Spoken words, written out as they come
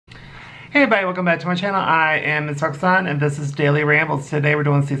Hey everybody, welcome back to my channel. I am Ms. Roxanne and this is Daily Rambles. Today we're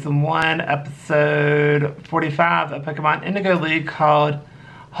doing Season 1, Episode 45 of Pokemon Indigo League called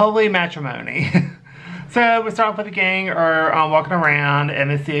Holy Matrimony. So we start off with the gang are walking around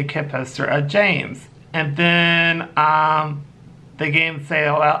and they see a kid poster of James. And then the game say,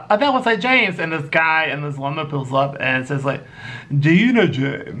 well, that was like James. And this guy in this limo pulls up and says like, do you know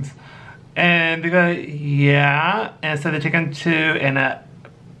James? And they go, yeah. And so they take him to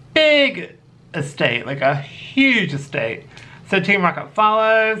big estate, like a huge estate. So Team Rocket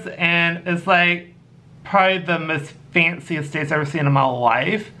follows, and it's like probably the most fancy estates I've ever seen in my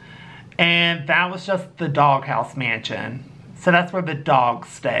life. And that was just the doghouse mansion. So that's where the dog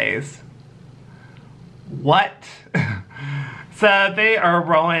stays. What? So they are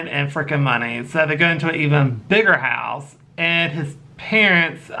rolling in freaking money. So they go into an even bigger house, and his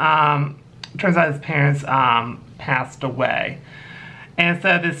parents, turns out his parents passed away. And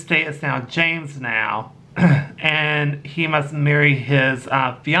so this estate is now James now, and he must marry his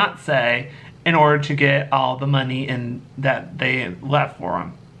fiance in order to get all the money that they left for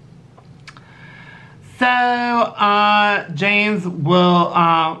him. So James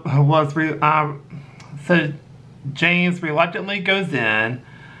James reluctantly goes in,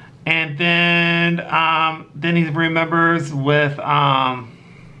 and then he remembers with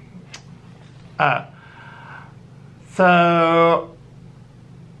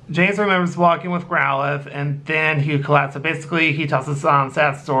James remembers walking with Growlithe, and then he collapsed. So basically, he tells this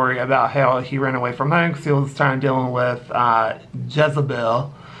sad story about how he ran away from home because he was tired of dealing with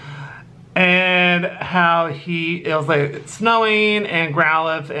Jezebel. And how it was like snowing, and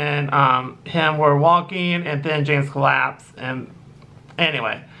Growlithe and him were walking, and then James collapsed. And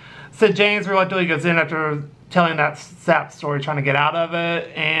anyway, so James reluctantly goes in after telling that sad story, trying to get out of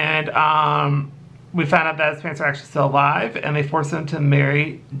it. And we found out that his parents are actually still alive, and they forced him to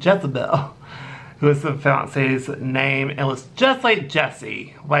marry Jezebel, who is the fiance's name. It was just like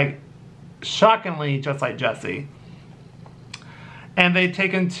Jessie, like shockingly just like Jessie. And they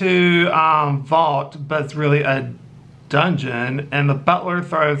take him to Vault, but it's really a dungeon, and the butler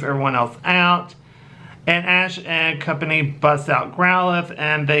throws everyone else out. And Ash and company bust out Growlithe,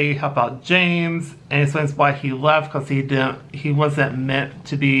 and they help out James, and he explains why he left, because he wasn't meant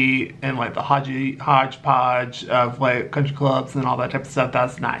to be in like the hodgepodge of like country clubs and all that type of stuff.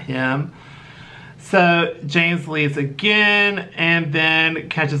 That's not him. So James leaves again, and then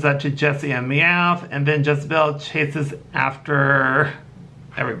catches up to Jessie and Meowth, and then Jezebel chases after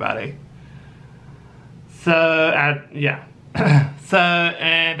everybody. So yeah. So,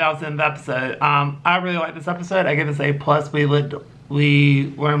 and that was in the episode. I really like this episode. I give this A+.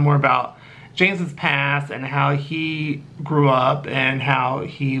 We learn more about James's past and how he grew up and how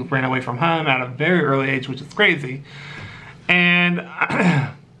he ran away from home at a very early age, which is crazy. And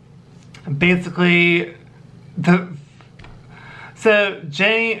basically, so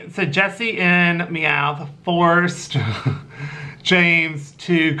Jessie and Meowth forced James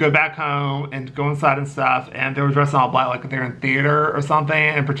to go back home and go inside and stuff, and they were dressed all black like they're in theater or something,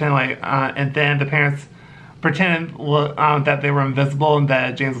 and pretend like and then the parents pretended that they were invisible and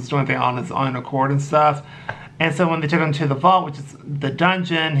that James was doing things on his own accord and stuff. And so when they took him to the vault, which is the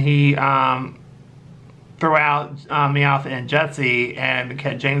dungeon, he threw out Meowth and Jessie and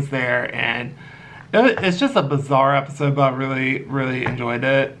kept James there. And it's just a bizarre episode, but I really enjoyed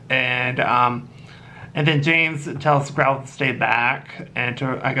it. And then James tells Growlithe to stay back and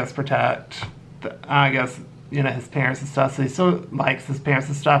to, I guess, protect, his parents and stuff. So he still likes his parents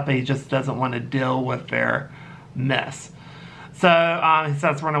and stuff, but he just doesn't want to deal with their mess. So he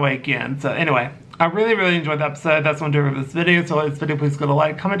starts to run away again. So anyway, I really enjoyed the episode. That's what I'm doing for this video. So like this video, please go to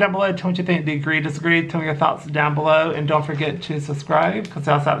like, comment down below, tell me what you think, do you agree, disagree, tell me your thoughts down below, and don't forget to subscribe because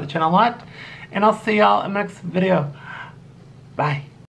I helps out the channel a lot. And I'll see y'all in the next video. Bye.